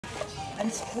And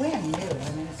it's brand new.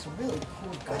 I mean, it's a really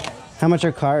cool guy. How much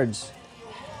are cards?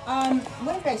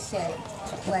 What did I say?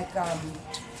 Like,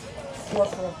 4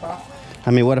 for a buck.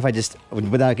 I mean, what if I just,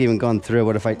 without even going through,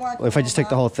 what if I just took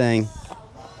the whole thing?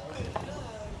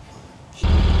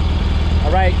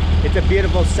 All right, it's a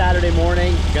beautiful Saturday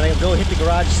morning. Gonna go hit the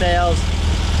garage sales.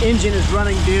 Engine is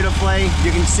running beautifully.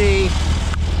 You can see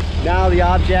now the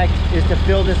object is to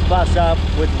fill this bus up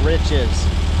with riches.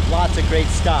 Lots of great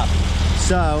stuff.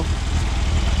 So,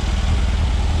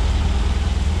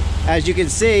 as you can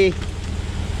see,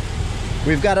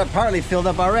 we've got it partly filled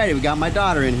up already. We got my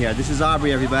daughter in here. This is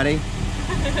Aubrey, everybody.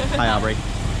 Hi, Aubrey.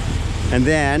 And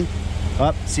then,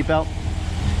 up, seatbelt.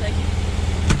 Thank you.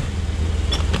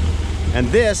 And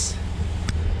this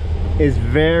is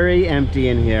very empty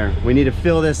in here. We need to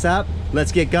fill this up.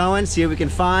 Let's get going, see what we can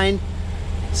find.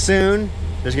 Soon,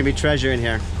 there's gonna be treasure in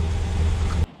here.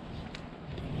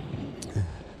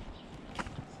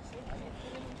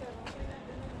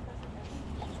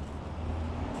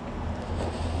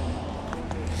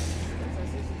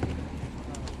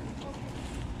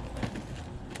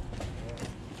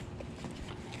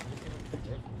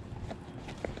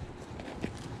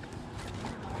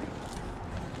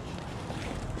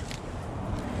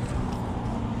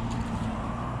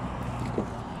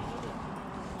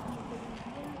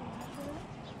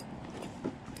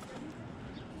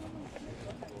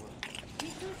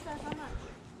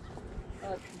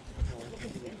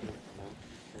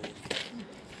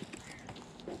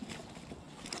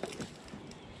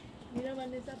 Mira,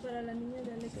 Vanessa, para la niña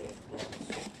de Alex.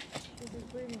 Es el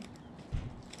juego.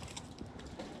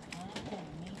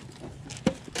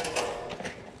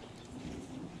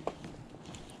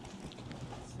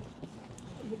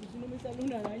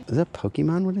 Is that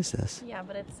Pokemon? What is this? Yeah,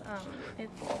 but it's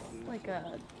like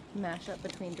a mashup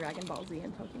between Dragon Ball Z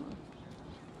and Pokemon.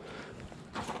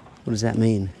 What does that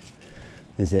mean?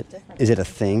 Is it a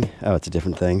thing? Oh, it's a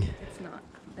different thing. It's not.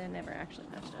 They're never actually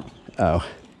mashed up. Oh.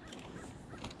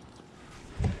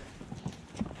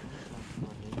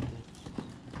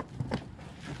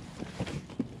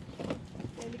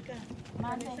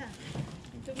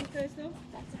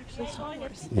 That's actually Star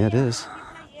Wars. Yeah, it is.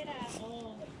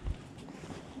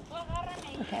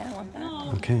 Okay, I want that.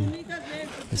 Okay.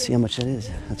 Let's see how much that is.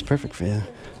 That's perfect for you.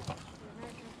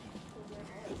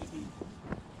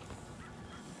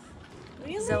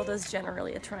 Zelda's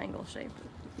generally a triangle shape.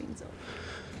 Zelda.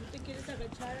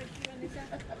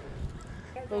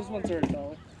 Those ones are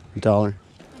 $1. $1.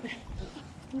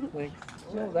 Like,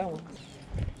 no, that one.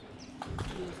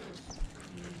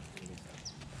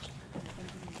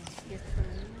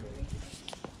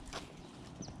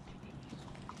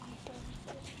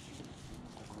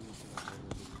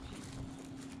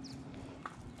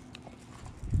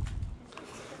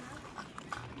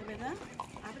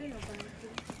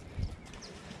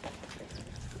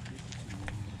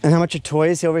 And how much are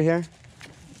toys over here?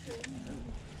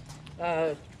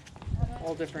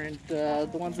 All different. The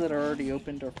ones that are already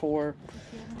opened are $4.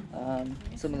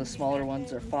 Some of the smaller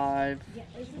ones are $5.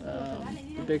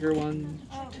 The bigger one,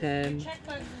 $10.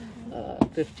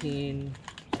 15,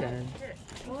 10.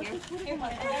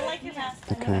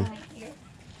 Okay.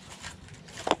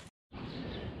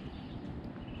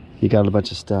 You got a bunch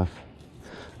of stuff.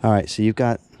 All right, so you've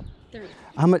got,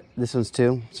 how much, this one's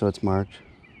 2, so it's marked.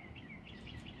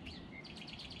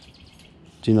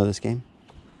 Do you know this game?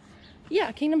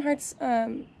 Yeah, Kingdom Hearts.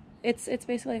 It's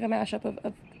basically like a mashup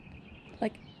of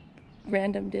like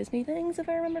random Disney things, if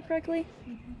I remember correctly.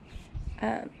 All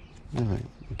right,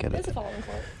 I'll get There's it. a following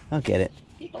for it. I'll get it.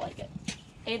 People like it.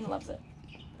 Aiden loves it.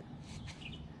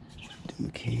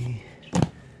 Okay.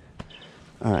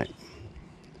 All right.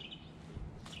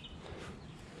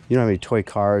 You don't have any toy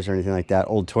cars or anything like that?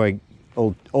 Old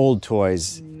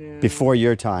toys No. before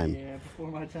your time. Yeah,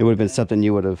 before my time. It would have been something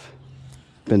you would have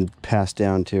been passed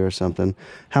down to or something.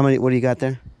 How many? What do you got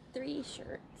there? 3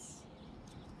 shirts.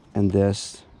 And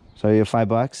this. So you have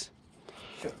 $5?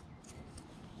 Sure.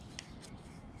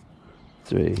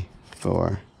 3,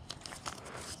 4.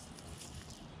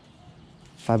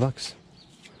 $5.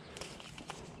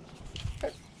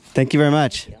 Thank you very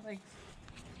much. Thanks.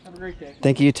 Have a great day.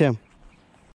 Thank you, you too.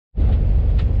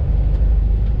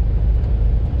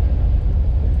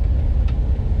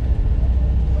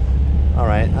 All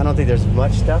right, I don't think there's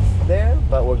much stuff there,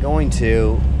 but we're going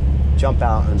to jump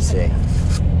out and see.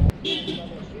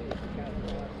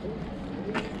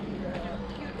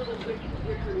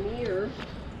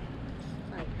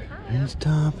 Here's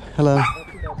Top. Hello.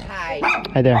 Hi.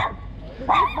 Hi there.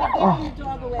 Oh.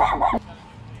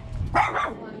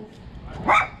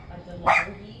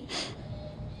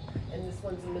 And this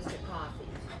one's a Mr. Coffee.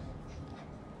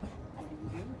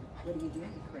 What do you do?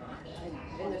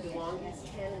 And the belongings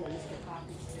 10 and the Mr.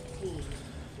 Coffee's 15.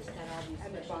 Just got all these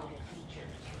special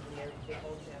features. And they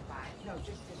both have 5. No,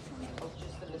 just this one. Oh,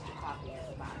 just the Mr. Coffee has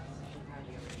a box.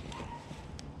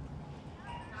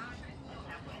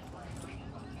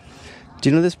 Do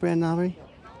you know this brand, Nalri?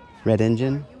 Red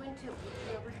Engine? You into, you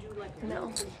ever do like a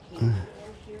No.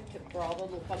 here for all the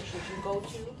little functions you go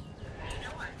to?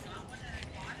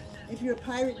 If you're a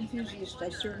pirate enthusiast, I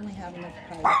certainly have enough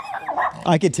pirates.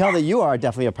 I could tell that you are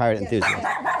definitely a pirate enthusiast.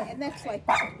 And that's like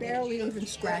barely even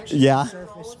scratches Yeah. the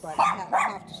surface, but I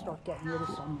have to start getting rid of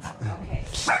some. Okay.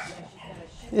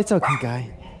 It's okay,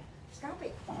 Guy. Stop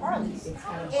it. Harley,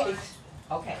 stop it.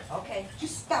 Okay, okay.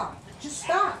 Just stop. Just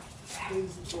stop.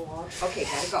 Okay,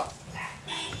 gotta go.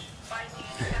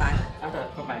 Bye.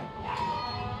 Bye-bye.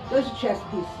 Those are chess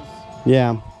pieces.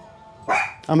 Yeah.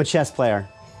 I'm a chess player.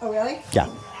 Oh, really? Yeah.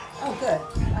 Oh, good.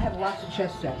 I have lots of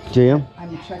chess sets. Do you?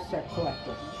 I'm a chess set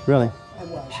collector. Really? I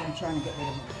was. I'm trying to get rid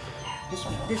of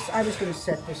them. This I was going to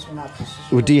set this one up. This is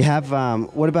Well, do you have,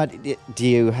 what about, do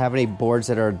you have any boards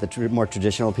that are the more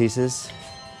traditional pieces?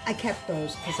 I kept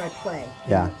those because I play.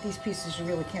 Yeah. These pieces you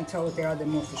really can't tell what they are. They're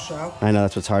more for show. I know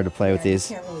that's what's hard to play with Yeah, these.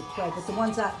 You can't really play,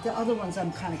 but the other ones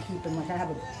I'm kind of keeping. Like I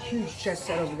have a huge chess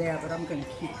set over there, but I'm going to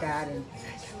keep that, and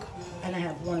I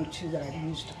have 1 or 2 that I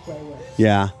used to play with.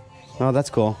 Yeah. Oh, that's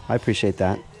cool. I appreciate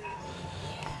that.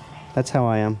 That's how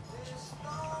I am.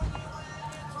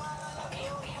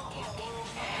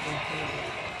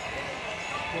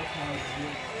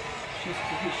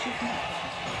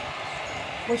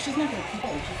 Well, she's not going to keep it.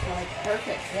 She's like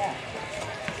perfect. Yeah.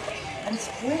 And it's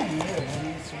brand new. I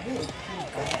mean, it's a really cool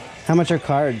guy. How much are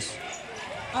cards?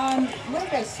 What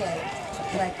did I say?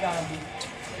 Like,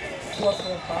 $4 for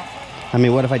a buck. I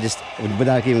mean, what if I just,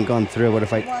 without even going through, what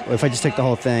if I just took the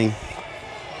whole thing?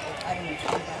 I don't know.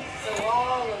 So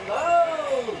all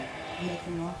alone.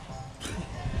 Making off.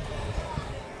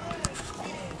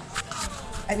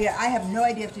 I mean, I have no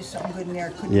idea if there's something good in there.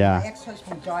 It could be. Yeah. My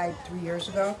ex-husband died 3 years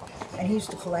ago, and he used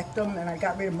to collect them, and I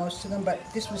got rid of most of them, but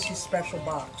this was his special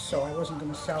box, so I wasn't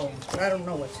going to sell them. But I don't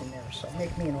know what's in there, so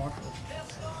make me an offer.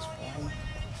 It's fine.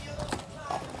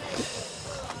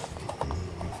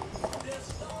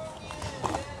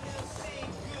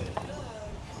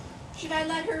 Should I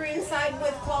let her inside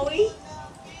with Chloe?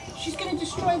 She's going to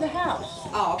destroy the house.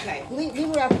 Oh, okay. Leave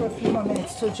her out for a few more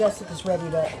minutes till Jessica's ready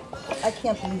to... I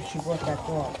can't believe she brought that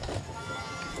dog.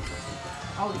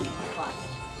 Oh,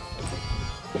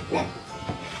 fine.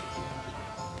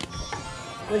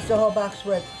 Was the whole box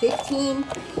worth 15?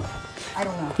 I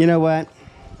don't know. You know what?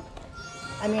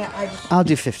 I mean, I just... I'll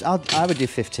do 15. I would do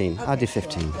 15. I'll do Okay, sure.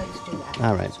 15. Let's do that.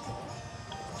 All right.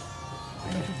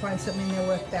 And if you find something in there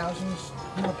worth thousands,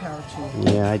 more power to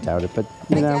you. Yeah, I doubt it, but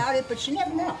I you know. doubt it, but you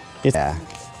never know. Yeah.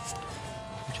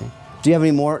 Okay. Do you have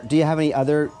any more? Do you have any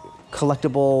other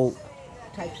collectible?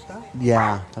 Type stuff?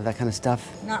 Yeah, of that kind of stuff.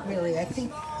 Not really. I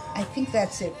think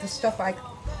that's it. The stuff like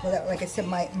I said,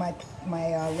 my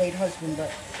late husband, but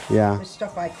Yeah. the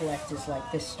stuff I collect is like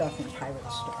this stuff and pirate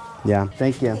stuff. Yeah.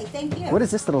 Thank you. Hey, thank you. What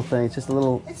is this little thing? It's just a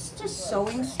little. It's just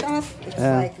sewing stuff. It's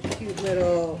Yeah. like a cute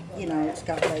little, it's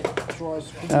got like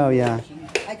drawers. Oh, yeah.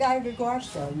 I got it at a garage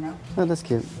sale, Oh, that's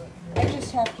cute. I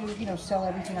just have to, sell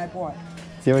everything I bought.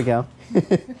 There we go.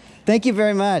 Thank you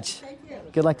very much. Thank you.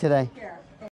 Good luck today. Here.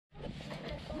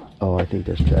 Oh, I think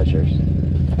there's treasures.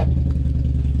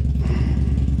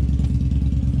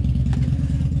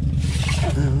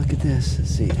 Oh, look at this. Let's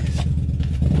see.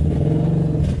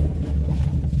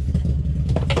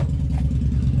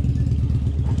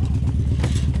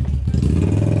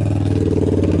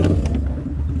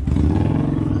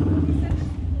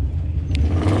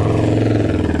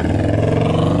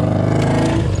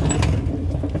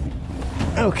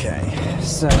 Okay,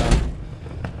 so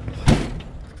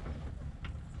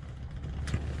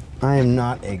I am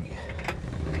not a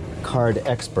card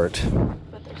expert,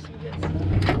 But there's some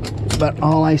good stuff. but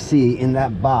all I see in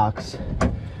that box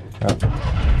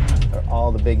are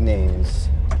all the big names.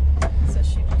 So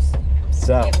she just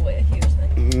So, gave away a huge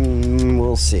thing.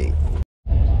 we'll see.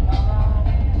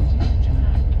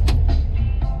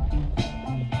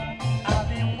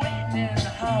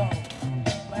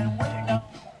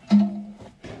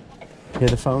 Hear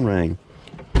the phone ring.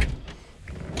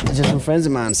 It's just some friends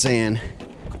of mine saying,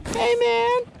 "Hey,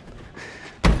 man."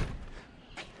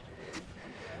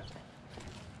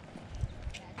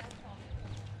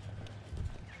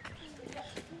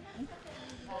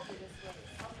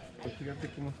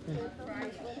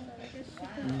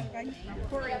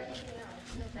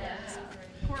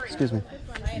 Excuse me.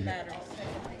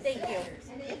 Thank you.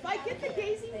 If I get the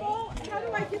gazing ball, how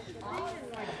do I get the thing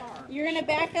in my car? You're gonna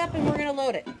back up and we're gonna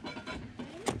load it.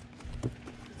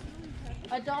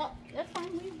 $1. That's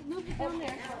fine. We moved it down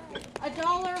there.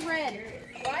 $1 red.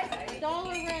 What?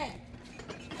 $1 red.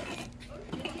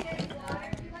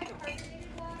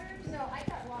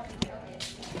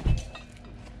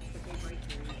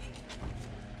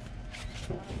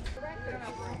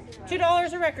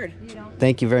 $2 a record.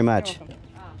 Thank you very much.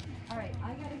 All right,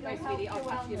 I gotta go. Bye, sweetie. I'll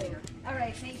talk to you later. All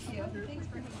right, thank you. Thanks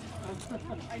for.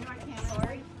 I know I can't.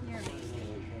 Sorry. Near me.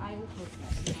 I will post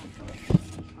that.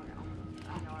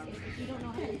 If you don't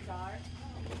know how these are.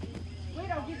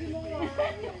 Wait, I'll give you more.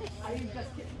 I'm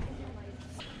just kidding.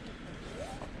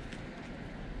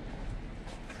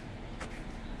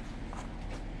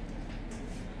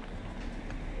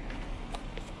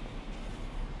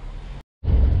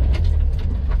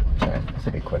 This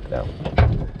will be quick though.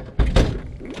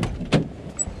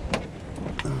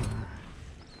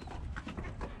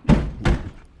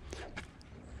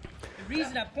 The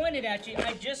reason I pointed at you,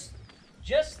 I just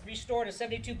restored a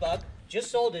 72 bug. Just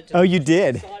sold it. Oh, you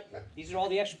did? These are all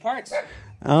the extra parts.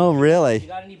 Oh, really? You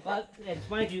got any bug? And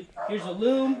mind you, here's a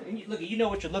loom. And you know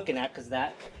what you're looking at, cause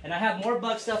that. And I have more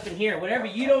bug stuff in here. Whatever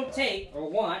you don't take or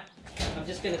want, I'm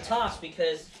just gonna toss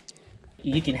because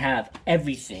you can have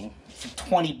everything. For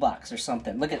 $20 or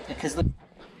something. Look at because look.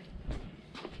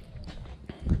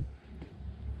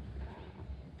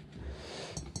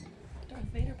 Darth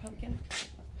Vader pumpkin.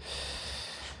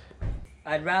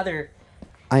 I'd rather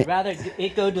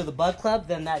it go to the bug club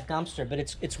than that dumpster, but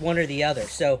it's one or the other.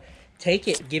 So take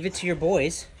it, give it to your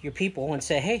boys, your people, and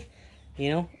say, hey,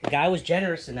 you know, the guy was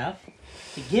generous enough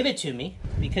to give it to me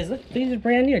because look, these are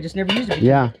brand new. I just never used them.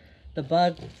 Yeah. The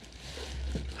bug,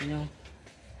 you know,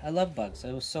 I love bugs.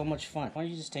 It was so much fun. Why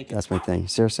don't you just take it? That's my thing.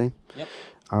 Seriously? Yep.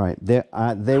 All right.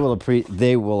 They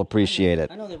will appreciate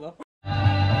it. I know they will.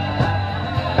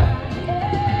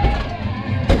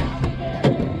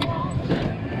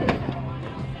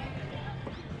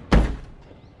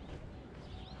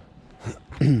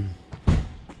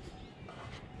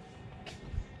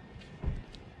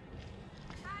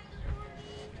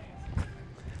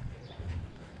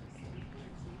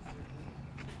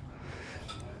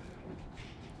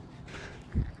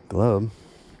 Globe.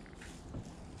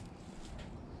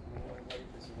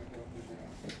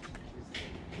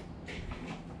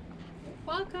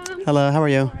 Welcome. Hello, how are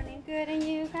you? Morning. Good, and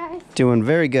you guys? Doing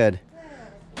very good.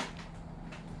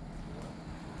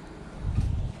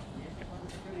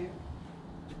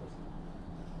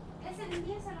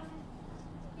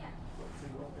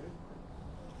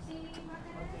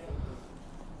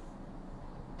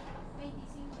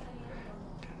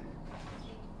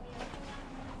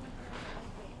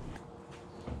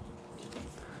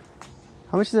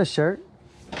 How much is a shirt?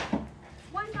 $1.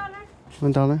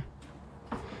 $1.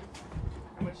 How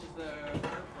much is the air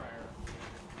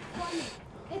fryer?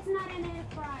 It's not an air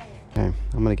fryer. Okay,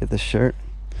 I'm gonna get this shirt.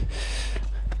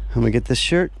 I'm gonna get this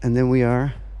shirt, and then we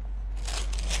are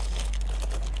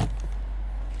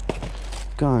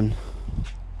gone.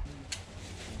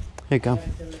 Here you go.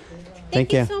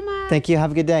 Thank you so much. Thank you.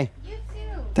 Have a good day. You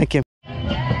too. Thank you.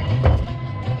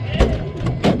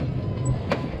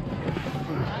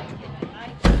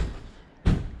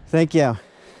 Thank you.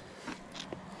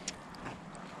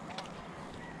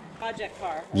 Project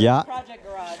car. Yeah. Project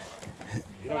garage.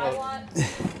 But I want.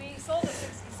 We sold a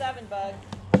 '67 bug.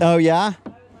 Oh yeah.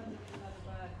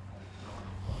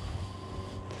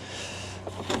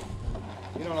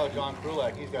 You don't know John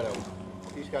Krulak? He's got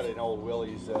an old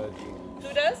Willys Jeep.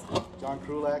 Who does? John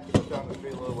Krulak, he lives down the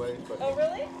street a little ways, but Oh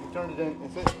really? he turned it in.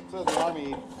 It says the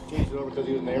Army changed it over because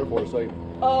he was in the Air Force, so he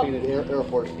Oh. painted Air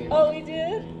Force scheme. Oh, he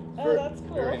did. Oh, Very- that's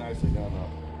cool. Very nicely done,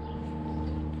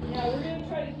 though. Yeah, we're gonna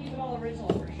try to keep it all original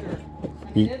for sure.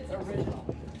 I mean, it's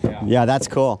original. Yeah, that's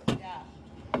cool. Yeah.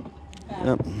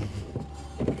 Yep. Bring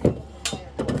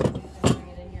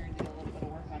it in here and do a little bit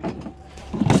of work on it.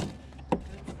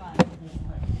 It's fun.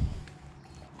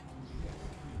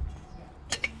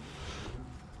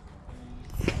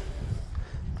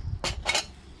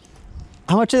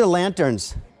 How much are the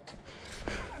lanterns?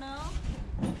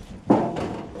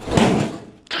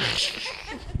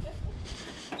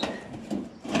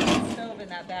 Stove in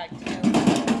that bag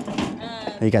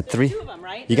too. You got There's three? two of them,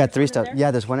 right? You got There's three one in stuff. there?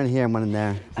 Yeah, there's one in here and one in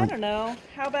there. I don't know.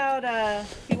 How about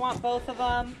if you want both of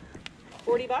them,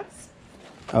 $40? Is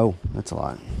Oh, that's a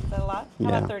lot. that a lot? How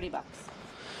Yeah. about $30?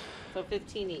 So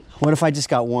 15 each. What if I just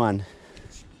got one?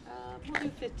 We'll do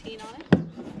 15 on it.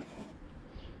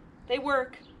 They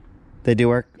work. They do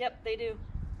work? Yep, they do.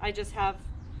 I just have.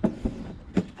 I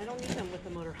don't need them with the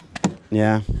motor.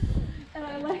 Yeah. And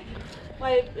I like.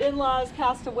 My in-laws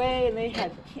passed away, and they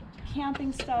had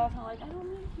camping stuff. I'm like, I don't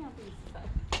need camping stuff.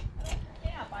 I don't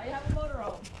camp. I have a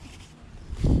motorhome.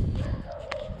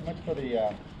 How much for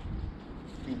the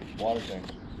 2 water things?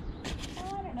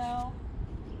 Oh, I don't know.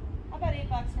 How about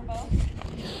 $8 for both?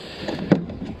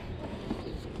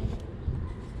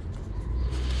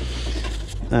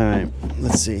 All right,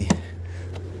 let's see.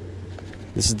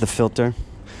 This is the filter.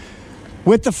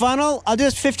 With the funnel, I'll do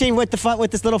this 15 with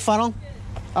this little funnel.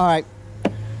 All right,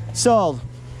 sold.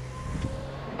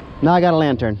 Now I got a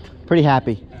lantern. Pretty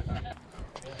happy.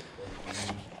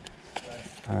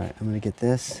 All right, I'm gonna get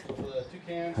this.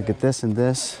 I'll get this and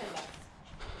this.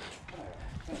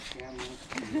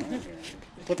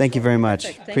 Thank you very much.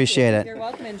 Perfect. Thank Appreciate you. it. You're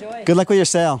welcome. Enjoy. Good luck with your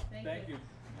sale. Thank you.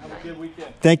 Have a good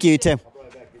weekend. Thank you, you too.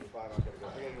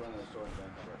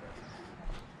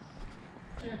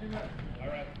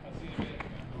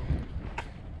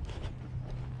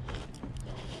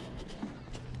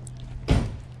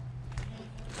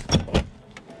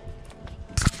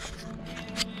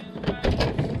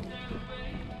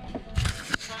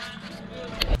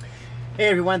 Hey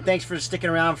everyone, thanks for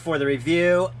sticking around for the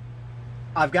review.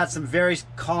 I've got some very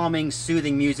calming,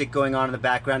 soothing music going on in the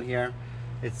background here.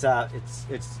 It's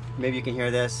maybe you can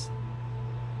hear this.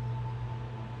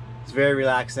 It's very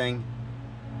relaxing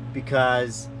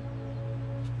because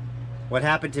what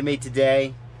happened to me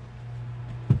today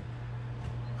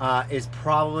is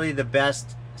probably the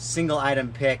best single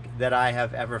item pick that I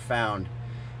have ever found.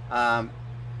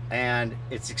 And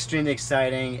it's extremely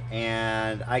exciting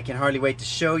and I can hardly wait to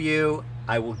show you.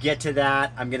 I will get to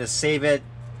that. I'm gonna save it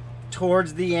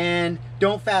towards the end.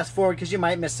 Don't fast forward because you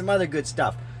might miss some other good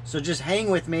stuff. So just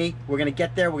hang with me. We're gonna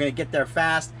get there. We're gonna get there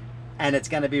fast and it's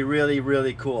gonna be really,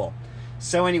 really cool.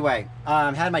 So anyway,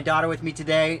 had my daughter with me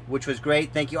today, which was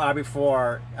great. Thank you, Aubrey,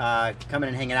 for coming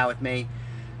and hanging out with me.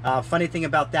 Funny thing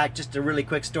about that, just a really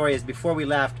quick story, is before we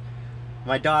left,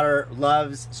 my daughter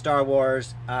loves Star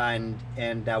Wars, and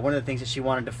one of the things that she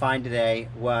wanted to find today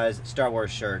was Star Wars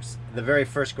shirts. The very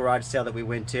first garage sale that we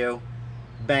went to,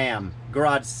 bam,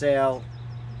 garage sale,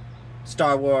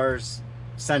 Star Wars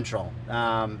Central.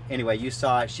 Anyway, you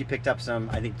saw it. She picked up some,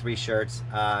 I think 3 shirts.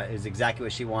 It was exactly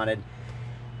what she wanted.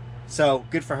 So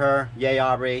good for her. Yay,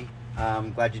 Aubrey.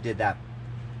 Glad you did that.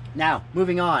 Now,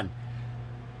 moving on.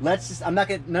 Let's just,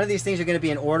 none of these things are going to be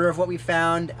in order of what we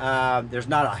found. There's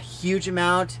not a huge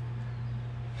amount,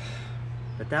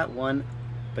 but that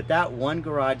one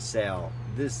garage sale,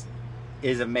 this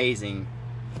is amazing.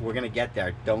 We're going to get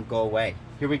there. Don't go away.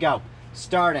 Here we go.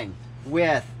 Starting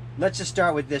with, let's just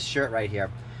start with this shirt right here.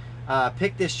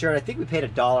 Pick this shirt. I think we paid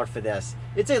 $1 for this.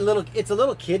 It's a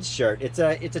little kid's shirt. It's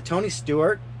a Tony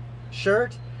Stewart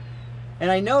shirt, and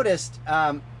I noticed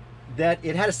that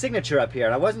it had a signature up here,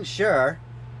 and I wasn't sure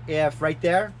if right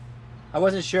there, I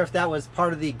wasn't sure if that was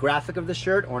part of the graphic of the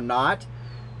shirt or not,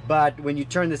 but when you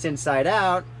turn this inside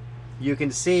out, you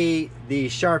can see the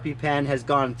Sharpie pen has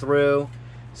gone through.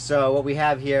 So what we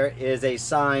have here is a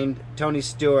signed Tony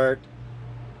Stewart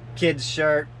kids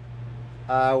shirt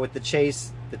with the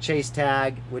chase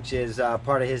tag, which is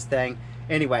part of his thing.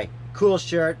 Anyway, cool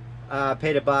shirt.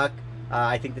 Paid $1.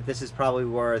 I think that this is probably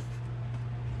worth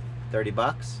 30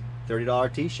 bucks.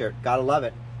 $30 t-shirt. Gotta love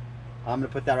it. I'm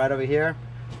gonna put that right over here.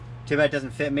 Too bad it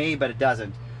doesn't fit me, but it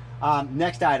doesn't.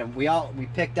 Next item, we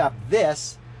picked up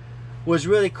this. Was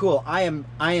really cool. I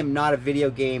am not a video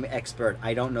game expert.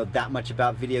 I don't know that much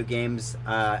about video games,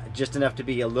 just enough to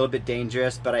be a little bit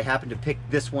dangerous, but I happened to pick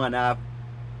this one up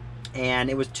and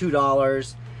it was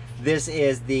 $2. This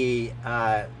is the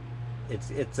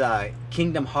it's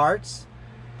Kingdom Hearts,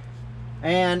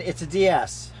 and it's a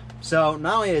DS. So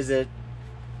not only is it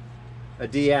a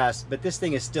DS, but this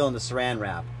thing is still in the saran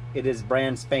wrap. It is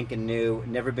brand spanking new,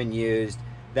 never been used.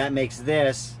 That makes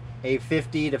this a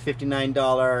 $50 to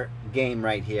 $59 game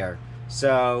right here.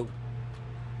 So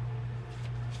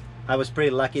I was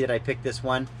pretty lucky that I picked this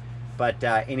one. But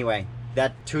anyway,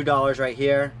 that $2 right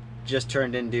here just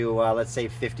turned into let's say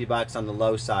 50 bucks on the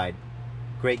low side.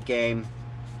 Great game,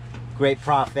 great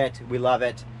profit. We love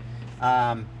it.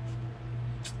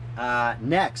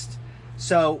 Next.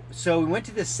 So we went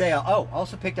to this sale. Oh,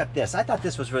 also picked up this. I thought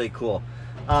this was really cool.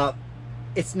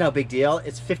 It's no big deal.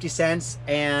 It's 50 cents,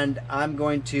 and I'm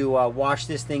going to wash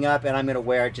this thing up, and I'm going to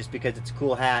wear it just because it's a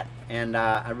cool hat, and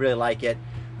I really like it.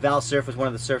 Val Surf was one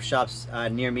of the surf shops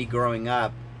near me growing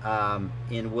up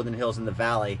in Woodland Hills in the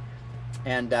Valley,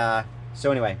 and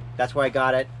so anyway, that's why I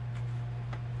got it.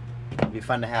 It'll be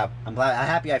fun to have. I'm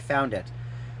happy I found it.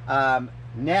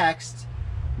 Next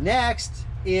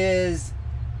is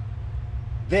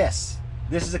this.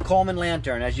 This is a Coleman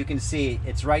lantern. As you can see,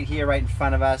 it's right here, right in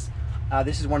front of us.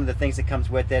 This is one of the things that comes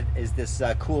with it, is this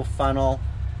cool funnel.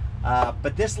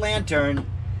 But this lantern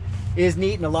is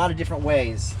neat in a lot of different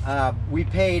ways. We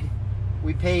paid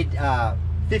 $5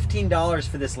 $15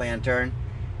 for this lantern,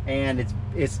 and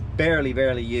it's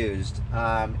barely used.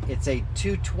 It's a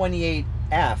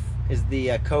 228F is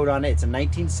the code on it. It's a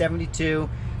 1972.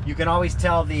 You can always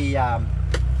tell the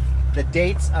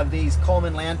dates of these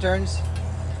Coleman lanterns.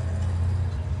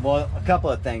 Well, a couple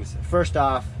of things. First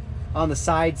off, on the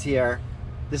sides here,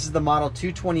 this is the model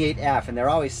 228F, and they're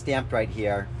always stamped right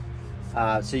here,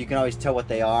 so you can always tell what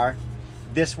they are.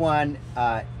 This one,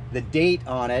 the date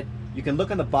on it, you can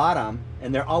look on the bottom,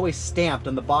 and they're always stamped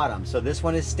on the bottom. So this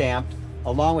one is stamped,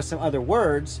 along with some other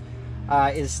words,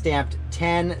 is stamped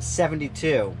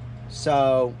 1072.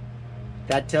 So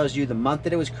that tells you the month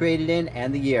that it was created in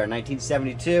and the year,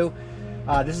 1972.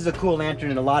 This is a cool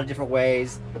lantern in a lot of different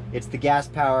ways. It's the gas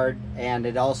powered, and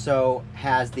it also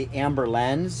has the amber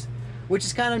lens, which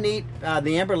is kind of neat.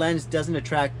 The amber lens doesn't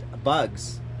attract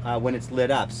bugs when it's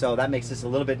lit up, so that makes this a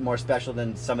little bit more special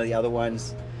than some of the other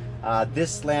ones.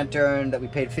 This lantern that we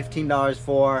paid $15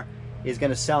 for is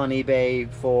going to sell on eBay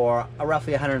for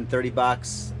roughly 130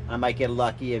 bucks. I might get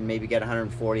lucky and maybe get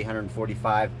 140,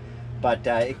 145, but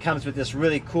it comes with this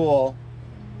really cool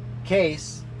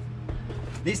case.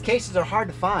 These cases are hard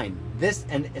to find. This,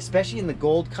 and especially in the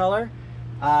gold color,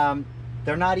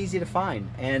 they're not easy to find,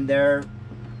 and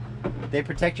they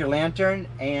protect your lantern,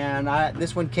 and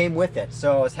this one came with it,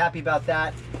 so I was happy about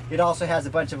that. It also has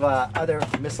a bunch of other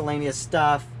miscellaneous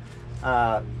stuff,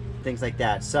 things like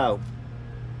that. So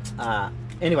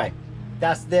anyway,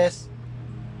 that's this.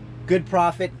 Good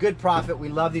profit, good profit. We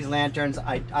love these lanterns.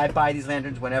 I buy these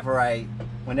lanterns whenever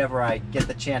I get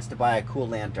the chance to buy a cool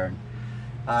lantern.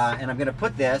 And I'm gonna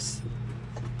put this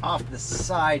off the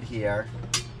side here.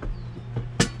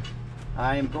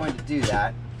 I am going to do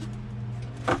that.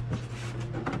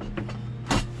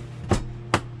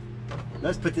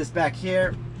 Let's put this back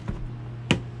here.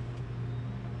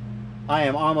 I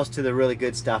am almost to the really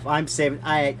good stuff. I'm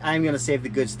gonna save the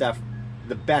good stuff,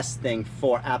 the best thing,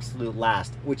 for absolute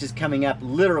last, which is coming up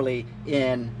literally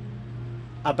in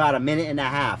about a minute and a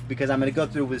half, because I'm gonna go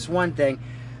through this one thing.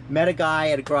 Met a guy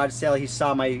at a garage sale. He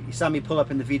saw me pull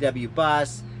up in the VW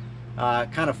bus,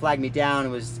 kind of flagged me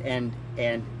down,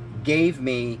 and gave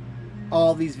me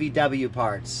all these VW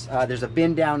parts. There's a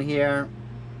bin down here.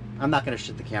 I'm not going to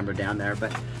shut the camera down there,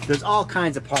 but there's all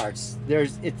kinds of parts.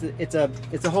 It's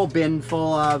a whole bin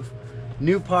full of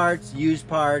new parts, used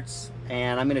parts,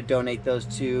 and I'm going to donate those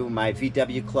to my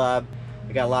VW club.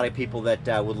 I got a lot of people that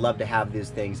would love to have these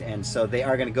things, and so they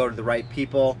are going to go to the right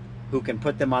people who can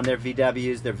put them on their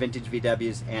VWs, their vintage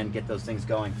VWs, and get those things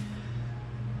going.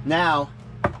 Now,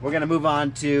 we're going to move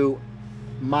on to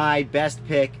my best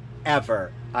pick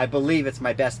ever. I believe it's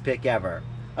my best pick ever.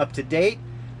 Up to date,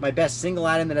 my best single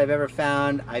item that I've ever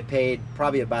found. I paid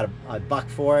probably about a buck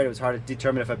for it. It was hard to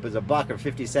determine if it was a buck or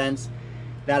 50 cents.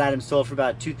 That item sold for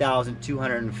about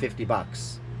 2,250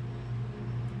 bucks.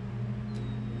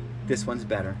 This one's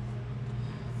better.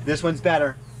 This one's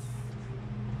better.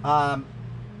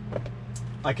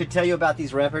 I could tell you about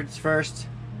these records first.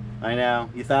 I know,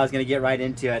 you thought I was going to get right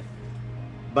into it.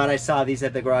 But I saw these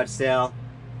at the garage sale.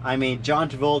 I mean, John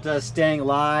Travolta, Staying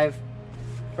Alive,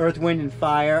 Earth, Wind, and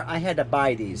Fire. I had to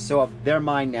buy these, so they're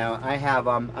mine now. I have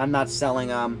them. I'm not selling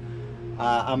them.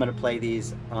 I'm going to play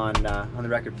these on the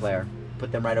record player.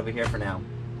 Put them right over here for now.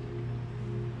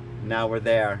 Now we're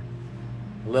there.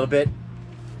 A little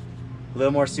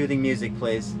more soothing music,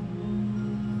 please.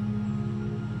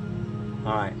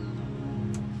 All right.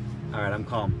 All right, I'm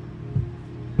calm.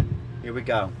 Here we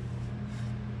go.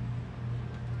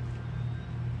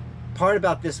 Part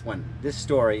about this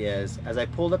story is, as I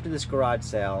pulled up to this garage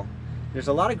sale, there's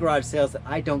a lot of garage sales that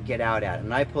I don't get out at,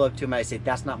 and I pull up to them and I say,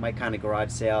 that's not my kind of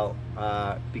garage sale,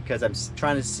 because I'm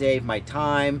trying to save my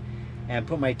time and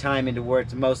put my time into where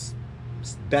it's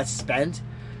best spent.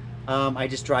 I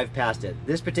just drive past it.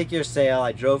 This particular sale,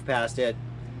 I drove past it.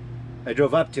 I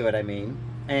drove up to it, I mean,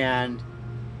 and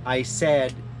I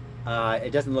said,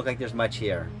 it doesn't look like there's much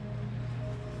here.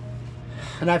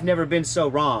 And I've never been so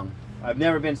wrong. I've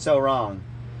never been so wrong.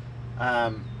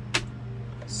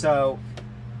 So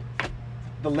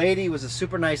the lady was a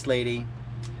super nice lady.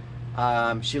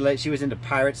 She was into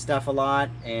pirate stuff a lot,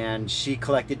 and she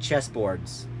collected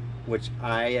chessboards, which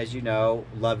I, as you know,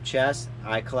 love chess.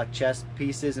 I collect chess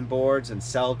pieces and boards and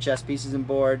sell chess pieces and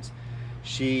boards.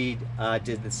 She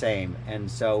did the same, and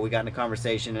so we got in a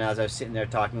conversation, and as I was sitting there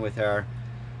talking with her,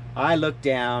 I looked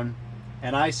down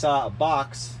and I saw a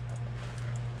box.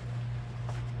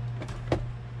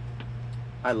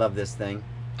 I love this thing.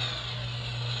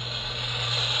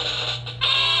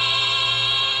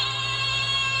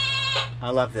 I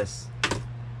love this.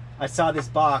 I saw this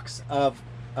box of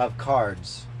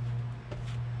cards.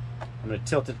 I'm going to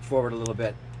tilt it forward a little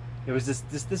bit. It was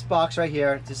this box right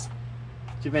here, this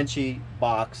Da Vinci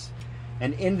box,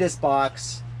 and in this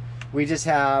box we just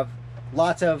have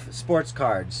lots of sports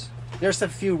cards. There's a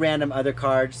few random other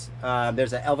cards.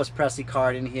 There's an Elvis Presley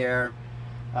card in here.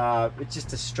 It's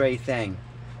just a stray thing.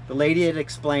 The lady had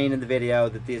explained in the video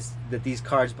that these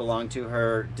cards belong to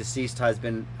her deceased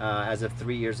husband as of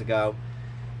 3 years ago,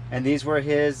 and these were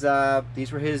his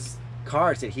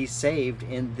cards that he saved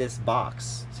in this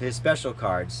box, so his special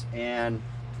cards, and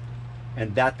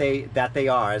that they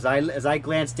are. As I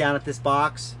glanced down at this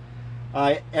box,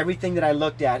 everything that I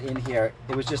looked at in here,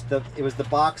 it was the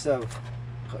box of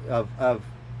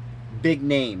big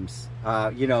names.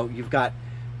 You know, you've got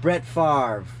Brett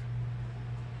Favre.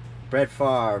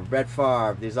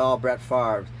 These are all Brett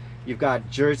Favre. You've got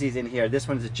jerseys in here. This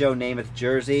one's a Joe Namath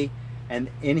jersey, and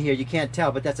in here you can't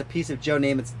tell, but that's a piece of Joe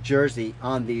Namath's jersey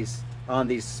on these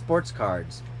sports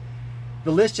cards.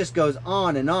 The list just goes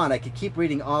on and on. I could keep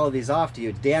reading all of these off to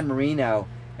you. Dan Marino,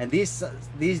 and these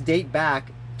date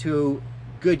back to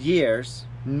good years.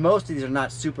 Most of these are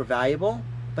not super valuable,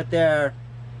 but they're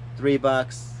 $3,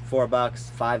 $4,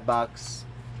 $5.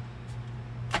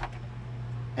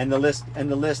 And the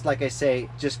list, like I say,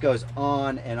 just goes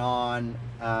on and on.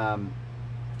 I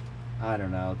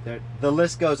don't know. The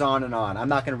list goes on and on. I'm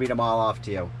not going to read them all off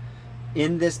to you.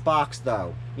 In this box,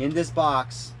 though,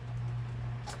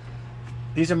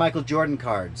 these are Michael Jordan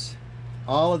cards.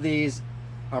 All of these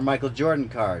are Michael Jordan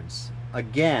cards.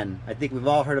 Again, I think we've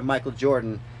all heard of Michael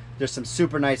Jordan. There's some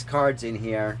super nice cards in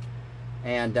here,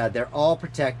 and they're all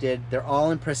protected. They're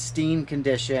all in pristine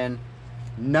condition.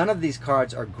 None of these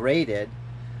cards are graded,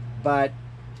 but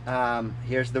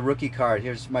here's the rookie card.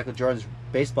 Here's Michael Jordan's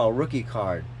baseball rookie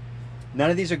card. None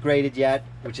of these are graded yet,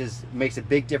 which makes a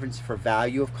big difference for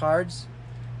value of cards.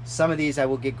 Some of these I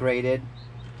will get graded.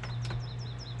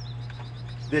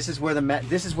 This is where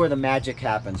the magic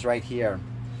happens, right here.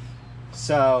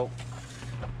 So,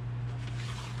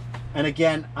 and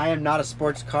again, I am not a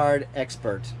sports card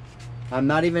expert. I'm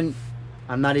not even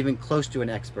close to an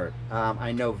expert.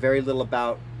 I know very little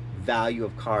about value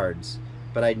of cards,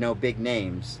 but I know big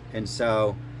names. And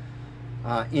so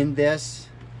in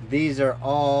these are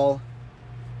all,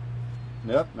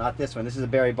 nope, not this one. This is a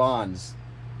Barry Bonds.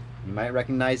 You might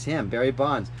recognize him, Barry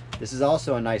Bonds. This is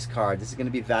also a nice card. This is going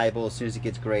to be valuable as soon as it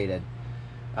gets graded.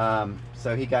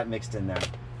 So he got mixed in there.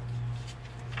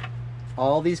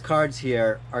 All these cards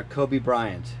here are Kobe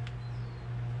Bryant.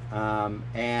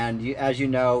 And as you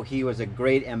know, he was a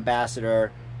great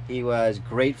ambassador. He was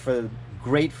great for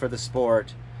the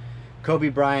sport. Kobe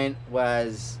Bryant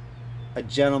was a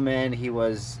gentleman. He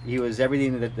was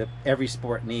everything that every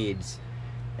sport needs.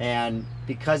 And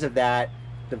because of that,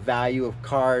 the value of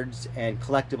cards and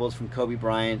collectibles from Kobe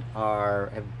Bryant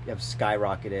have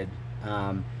skyrocketed.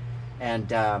 And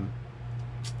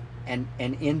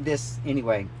in this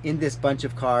bunch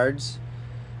of cards,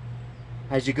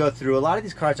 as you go through, a lot of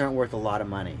these cards aren't worth a lot of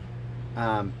money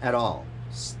at all,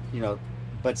 you know,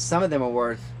 but some of them are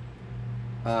worth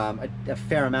a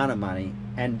fair amount of money.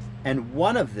 And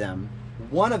one of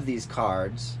these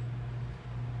cards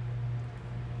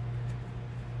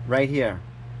right here,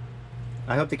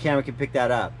 I hope the camera can pick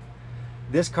that up.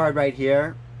 This card right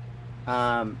here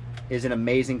is an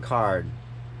amazing card.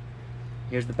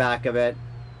 Here's the back of it.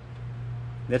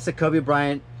 That's the Kobe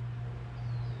Bryant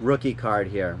rookie card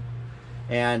here.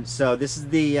 And so this is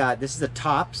the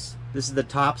Topps. This is the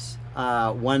Topps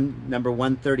number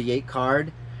 138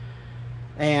 card.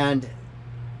 And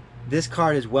this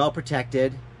card is well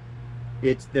protected.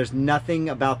 There's nothing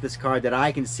about this card that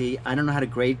I can see. I don't know how to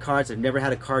grade cards. I've never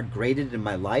had a card graded in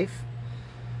my life.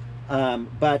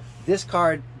 But this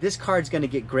card's going to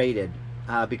get graded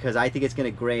because I think it's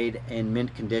going to grade in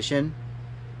mint condition.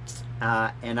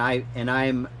 And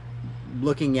I'm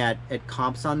looking at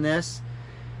comps on this.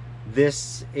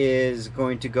 This is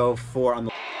going to go for on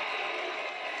the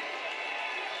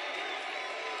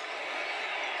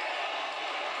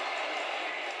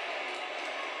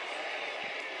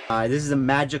this is a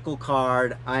magical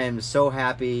card. I am so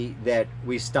happy that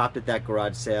we stopped at that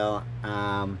garage sale,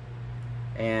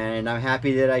 and I'm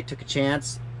happy that I took a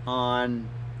chance on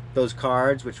those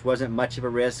cards, which wasn't much of a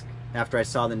risk after I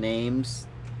saw the names.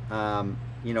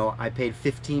 You know, I paid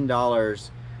 $15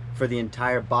 for the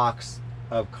entire box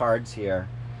of cards here.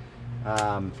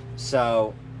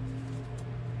 So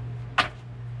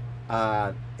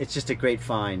it's just a great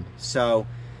find. So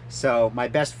my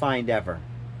best find ever.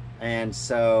 And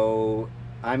so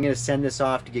I'm going to send this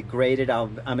off to get graded.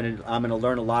 I'm going to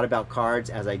learn a lot about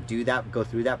cards as I go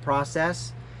through that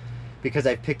process, because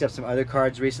I've picked up some other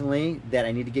cards recently that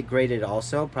I need to get graded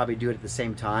also. Probably do it at the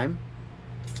same time.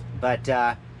 But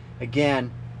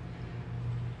again,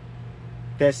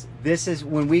 This is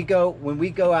when we go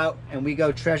out and we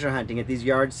go treasure hunting at these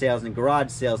yard sales and garage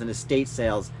sales and estate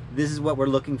sales. This is what we're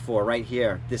looking for right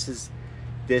here. This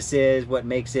is what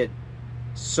makes it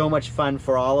so much fun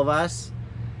for all of us,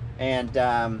 and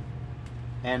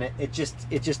it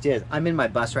just is. I'm in my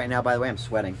bus right now, by the way. I'm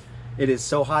sweating. It is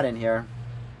so hot in here.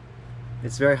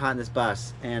 It's very hot in this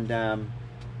bus, and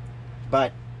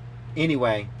but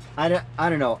anyway, I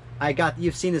don't know.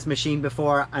 You've seen this machine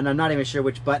before, and I'm not even sure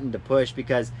which button to push,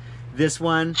 because this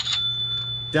one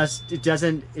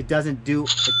doesn't do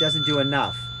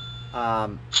enough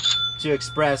to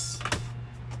express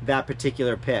that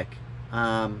particular pick.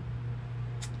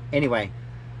 Anyway,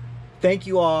 thank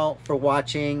you all for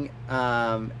watching,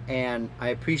 and I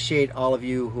appreciate all of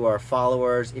you who are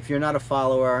followers. If you're not a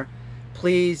follower,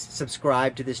 please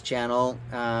subscribe to this channel.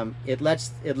 It lets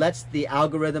the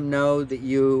algorithm know that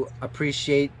you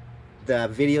appreciate the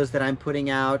videos that I'm putting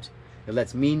out. It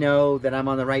lets me know that I'm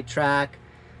on the right track,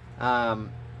 and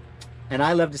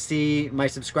I love to see my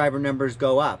subscriber numbers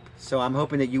go up. So I'm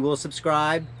hoping that you will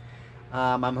subscribe.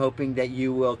 I'm hoping that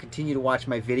you will continue to watch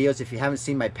my videos. If you haven't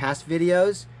seen my past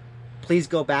videos, please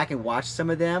go back and watch some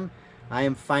of them. I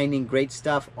am finding great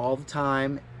stuff all the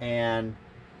time, and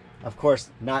of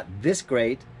course not this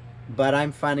great, but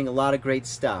I'm finding a lot of great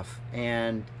stuff,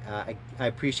 and I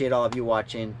appreciate all of you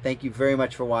watching. Thank you very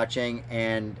much for watching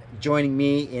and joining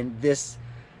me in this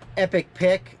epic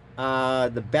pick,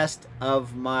 the best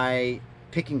of my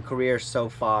picking career so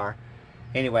far.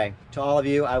 Anyway, to all of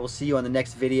you, I will see you on the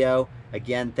next video.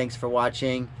 Again, thanks for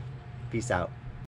watching. Peace out.